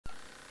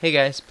Hey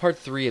guys, part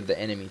 3 of the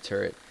enemy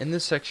turret. In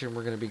this section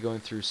we're going to be going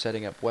through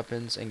setting up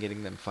weapons and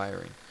getting them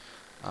firing.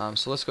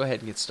 So let's go ahead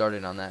and get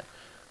started on that.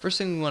 First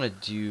thing we want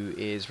to do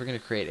is we're going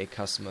to create a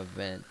custom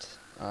event.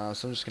 So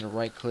I'm just going to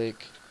right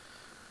click,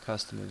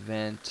 custom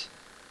event,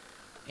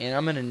 and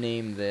I'm going to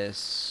name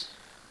this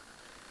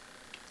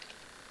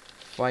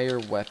fire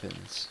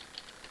weapons.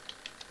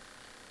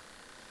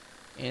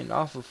 And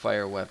off of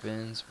fire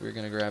weapons we're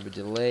going to grab a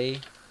delay.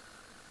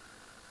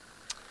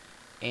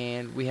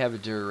 And we have a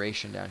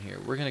duration down here.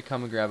 We're going to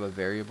come and grab a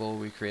variable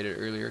we created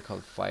earlier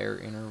called fire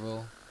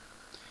interval.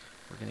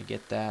 We're going to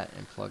get that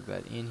and plug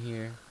that in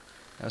here.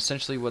 Now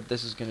essentially what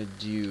this is going to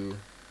do,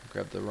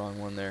 grab the wrong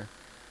one there,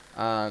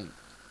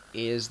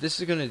 is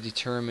this is going to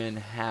determine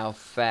how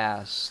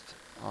fast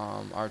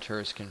our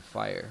turrets can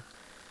fire.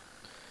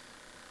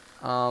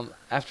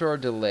 After our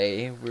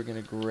delay, we're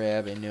going to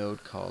grab a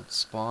node called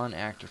spawn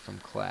actor from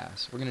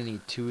class. We're going to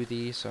need 2 of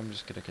these, so I'm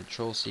just going to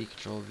Control C,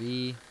 Control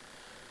V.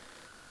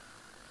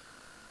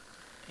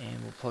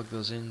 And we'll plug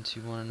those into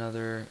one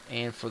another.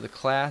 And for the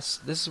class,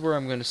 this is where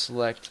I'm going to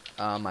select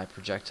my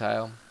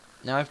projectile.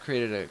 Now I've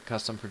created a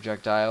custom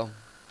projectile.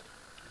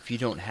 If you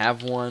don't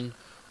have one,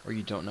 or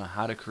you don't know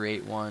how to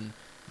create one,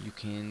 you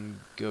can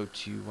go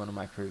to one of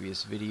my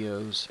previous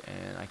videos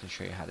and I can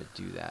show you how to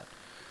do that.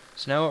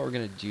 So now what we're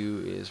going to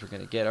do is we're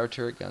going to get our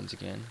turret guns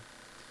again.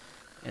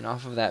 And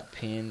off of that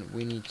pin,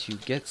 we need to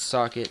get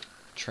socket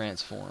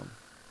transform.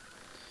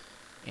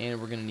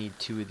 And we're going to need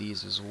 2 of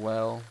these as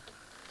well.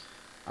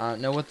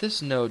 Now what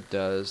this node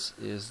does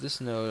is this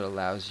node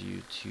allows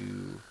you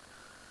to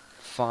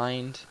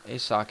find a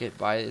socket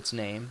by its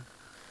name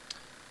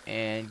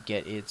and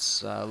get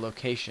its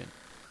location.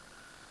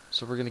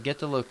 So we're going to get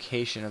the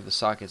location of the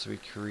sockets we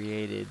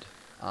created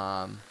in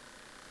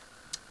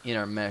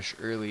our mesh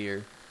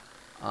earlier.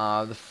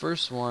 The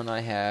first one I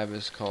have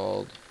is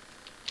called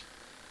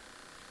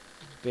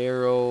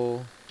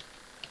barrel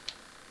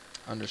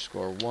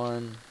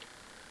 _1,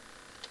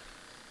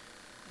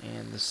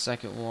 and the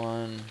second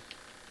one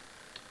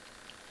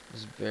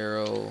is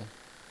barrel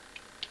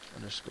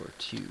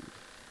 _2.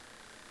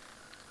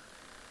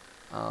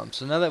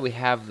 So now that we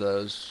have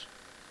those,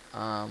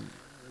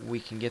 we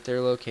can get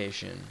their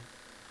location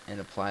and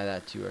apply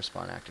that to our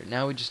spawn actor.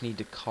 Now we just need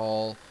to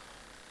call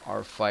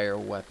our fire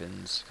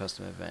weapons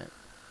custom event.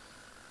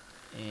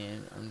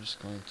 And I'm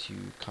just going to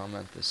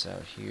comment this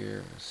out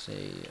here. We'll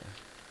say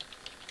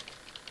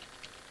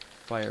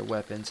fire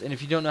weapons. And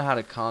if you don't know how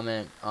to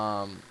comment,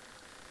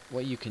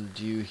 what you can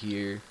do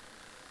here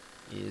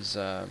is,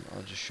 I'll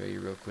just show you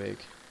real quick,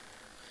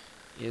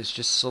 is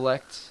just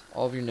select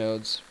all of your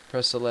nodes,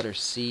 press the letter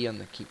C on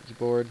the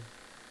keyboard,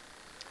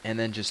 and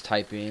then just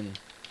type in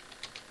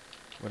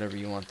whatever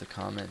you want the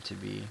comment to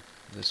be.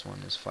 This one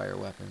is fire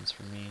weapons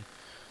for me.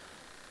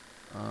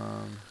 So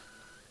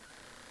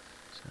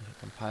hit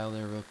compile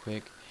there real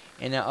quick.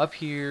 And now up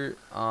here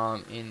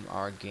in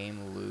our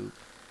game loop,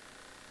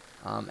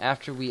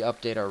 after we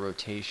update our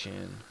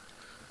rotation,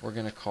 we're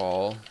going to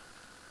call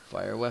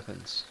fire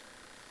weapons.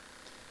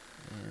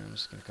 And I'm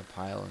just going to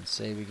compile and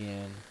save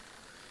again.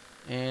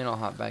 And I'll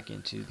hop back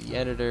into the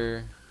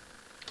editor.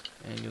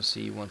 And you'll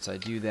see once I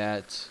do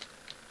that,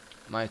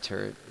 my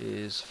turret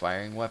is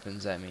firing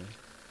weapons at me.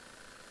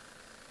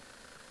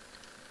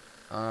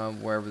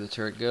 Wherever the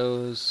turret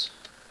goes,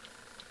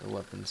 the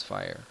weapons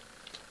fire.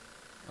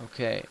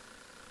 Okay,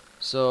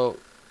 so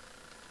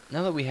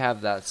now that we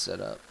have that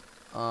set up,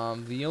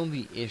 the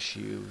only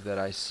issue that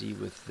I see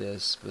with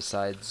this,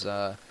 besides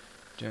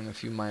doing a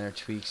few minor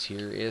tweaks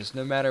here, is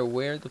no matter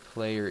where the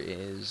player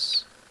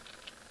is,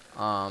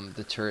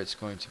 the turret's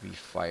going to be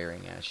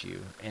firing at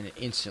you, and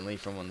instantly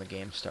from when the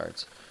game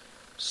starts.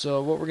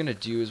 So what we're going to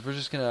do is we're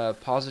just going to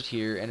pause it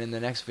here, and in the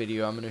next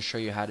video I'm going to show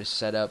you how to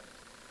set up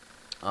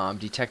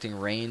detecting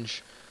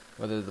range,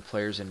 whether the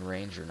player's in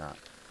range or not.